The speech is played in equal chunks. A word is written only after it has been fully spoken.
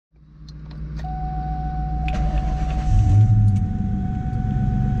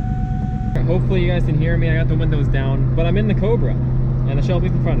hopefully you guys can hear me. I got the windows down, but I'm in the Cobra and the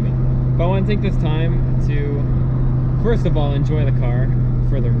Shelby's in front of me. But I want to take this time to, first of all, enjoy the car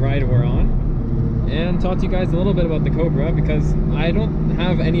for the ride we're on, and talk to you guys a little bit about the Cobra, because I don't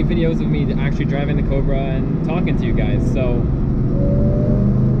have any videos of me actually driving the Cobra and talking to you guys. So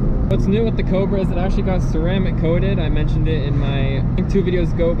what's new with the Cobra is it actually got ceramic coated. I mentioned it in my, I think 2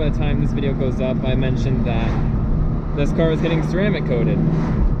 videos ago. By the time this video goes up, I mentioned that this car is getting ceramic coated.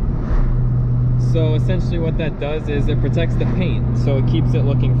 So essentially what that does is it protects the paint, so it keeps it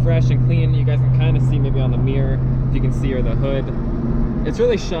looking fresh and clean. You guys can kind of see maybe on the mirror, if you can see, or the hood. It's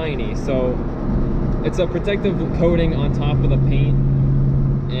really shiny, so it's a protective coating on top of the paint,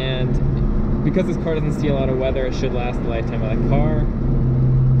 and because this car doesn't see a lot of weather, it should last the lifetime of that car.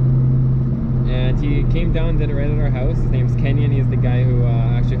 And he came down and did it right at our house. His name's Kenyon. He's the guy who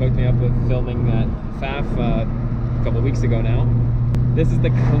actually hooked me up with filming that FAF a couple of weeks ago now. This is the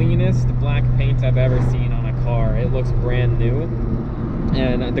cleanest black paint I've ever seen on a car. It looks brand new,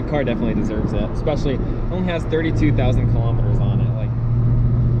 and the car definitely deserves it. Especially, it only has 32,000 kilometers on it.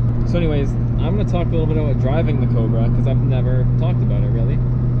 So anyways, I'm going to talk a little bit about driving the Cobra, because I've never talked about it really.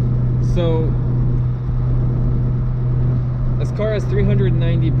 So this car has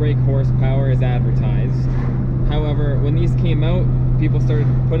 390 brake horsepower as advertised. However, when these came out, people started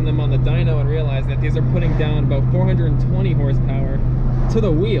putting them on the dyno and realized that these are putting down about 420 horsepower to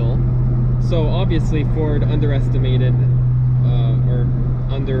the wheel. So obviously Ford underestimated, or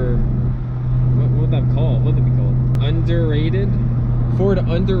under, what would that called? What would it be called? Underrated? Ford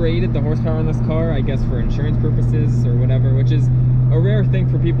underrated the horsepower on this car, I guess for insurance purposes or whatever, which is a rare thing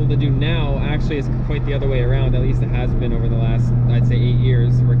for people to do now. Actually, it's quite the other way around. At least it has been over the last, I'd say, 8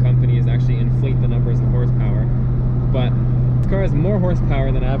 years, where companies actually inflate the numbers of horsepower. But this car has more horsepower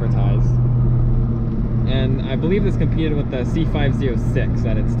than advertised, and I believe this competed with the C506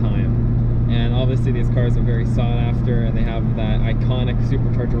 at its time. And obviously these cars are very sought after, and they have that iconic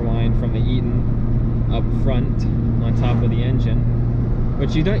Supercharger WHINE from the Eaton up front on top of the engine,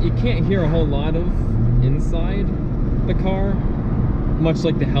 which you can't hear a whole lot of inside the car, much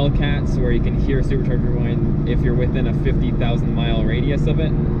like the Hellcats, where you can hear Supercharger WHINE if you're within a 50,000 mile radius of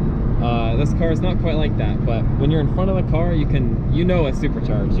it. This car is not quite like that, but when you're in front of the car, you know it's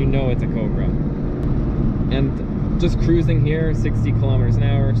supercharged, you know it's a Cobra. And just cruising here, 60 kilometers an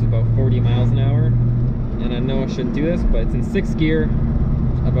hour, which is about 40 miles an hour, and I know I shouldn't do this, but it's in 6th gear,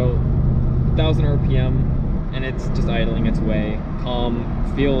 about 1,000 RPM, and it's just idling its way, calm,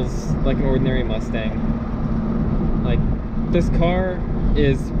 feels like an ordinary Mustang. Like, this car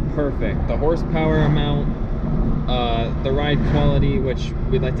is perfect. The horsepower amount, the ride quality, which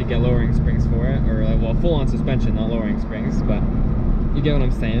we'd like to get lowering springs for it, or well, full-on suspension, not lowering springs, but you get what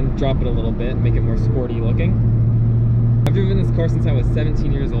I'm saying. Drop it a little bit, make it more sporty looking. I've driven this car since I was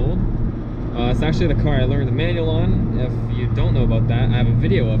 17 years old. It's actually the car I learned the manual on. If you don't know about that, I have a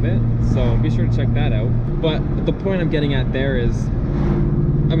video of it, so be sure to check that out. But the point I'm getting at there is,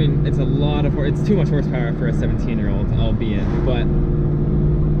 I mean, it's a lot of, it's too much horsepower for a 17-year-old, albeit, but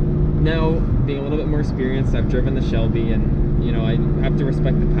now, being a little bit more experienced, I've driven the Shelby, and, you know, I have to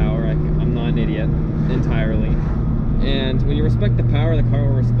respect the power. I'm not an idiot entirely. And when you respect the power, the car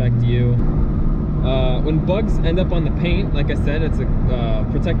will respect you. When bugs end up on the paint, like I said, it's a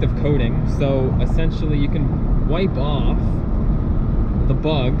protective coating, so essentially you can wipe off the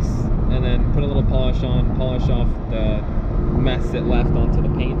bugs and then put a little polish on, polish off the mess it left onto the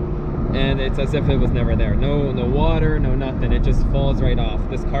paint, and it's as if it was never there. No water, no nothing, it just falls right off.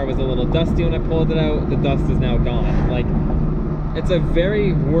 This car was a little dusty when I pulled it out. The dust is now gone. Like, it's a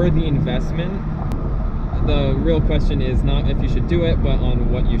very worthy investment. The real question is not if you should do it, but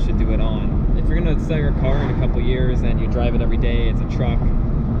on what you should do it on. If you're gonna sell your car in a couple years and you drive it every day, it's a truck,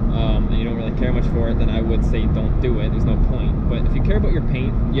 and you don't really care much for it, then I would say don't do it. There's no point. But if you care about your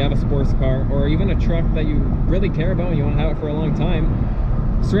paint, you have a sports car, or even a truck that you really care about and you want to have it for a long time,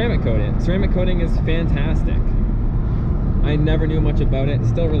 ceramic coat it. Ceramic coating is fantastic. I never knew much about it,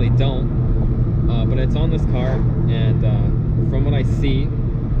 still really don't, but it's on this car, and from what I see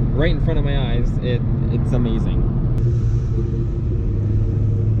right in front of my eyes, it's amazing.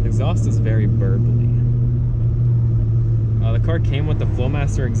 Exhaust is very burbly. The car came with the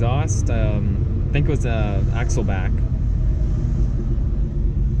Flowmaster exhaust. I think it was Axleback,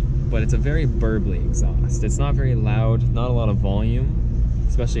 but it's a very burbly exhaust. It's not very loud, not a lot of volume,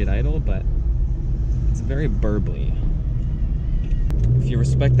 especially at idle, but it's very burbly. If you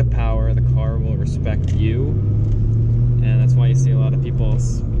respect the power, the car will respect you, and that's why you see a lot of people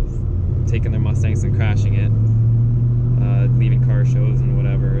taking their Mustangs and crashing it, leaving car shows and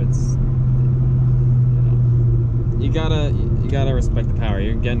whatever. It's, you know, you gotta respect the power.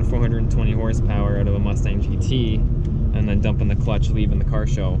 You're getting 420 horsepower out of a Mustang GT, and then dumping the clutch, leaving the car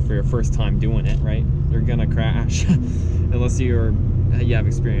show for your first time doing it, right? You're gonna crash unless you have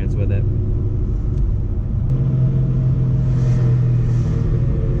experience with it.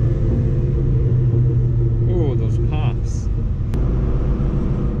 Ooh, those pops.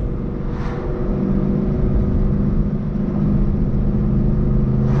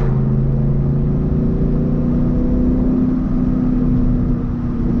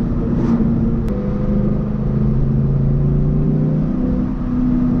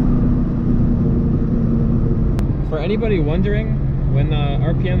 For anybody wondering, when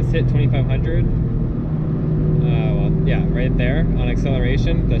RPMs hit 2500, well, yeah, right there on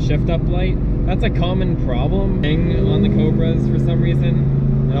acceleration, the shift up light, that's a common problem on the Cobras for some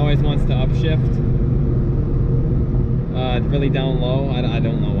reason. It always wants to upshift. It's really down low. I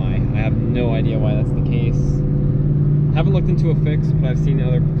don't know why. I have no idea why that's the case. Haven't looked into a fix, but I've seen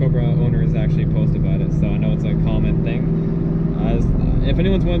other Cobra owners actually post about it, so I know it's a common thing. If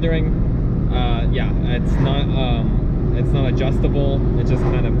anyone's wondering, yeah, it's not adjustable. It just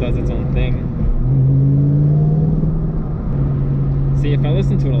kind of does its own thing. See, if I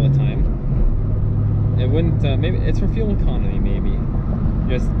listen to it all the time, it wouldn't. Maybe it's for fuel economy. Maybe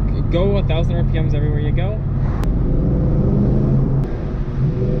just go 1,000 RPMs everywhere you go.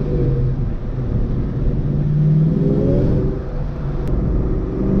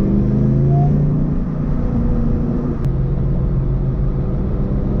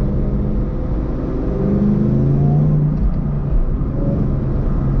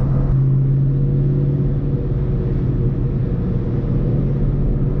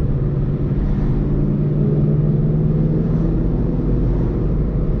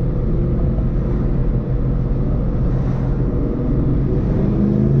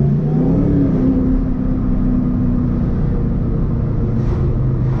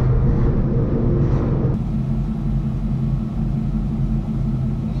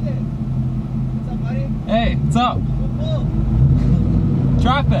 Hey, what's up?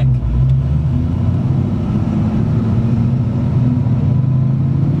 Traffic.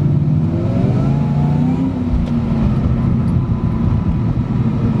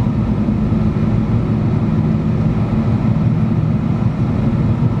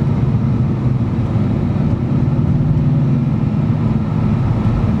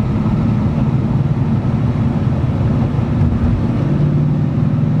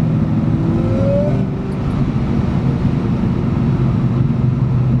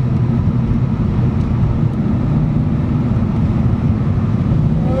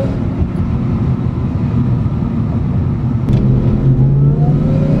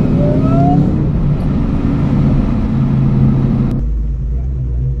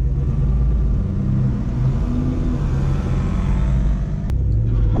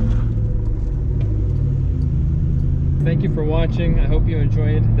 Thank you for watching. I hope you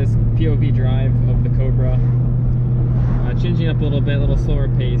enjoyed this POV drive of the Cobra. Changing up a little bit, a little slower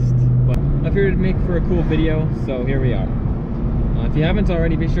paced, but I figured it'd make for a cool video, so here we are. If you haven't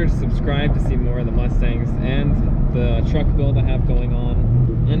already, be sure to subscribe to see more of the Mustangs and the truck build I have going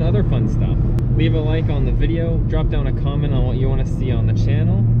on, and other fun stuff. Leave a like on the video, drop down a comment on what you want to see on the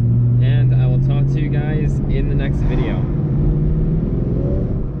channel, and I will talk to you guys in the next video.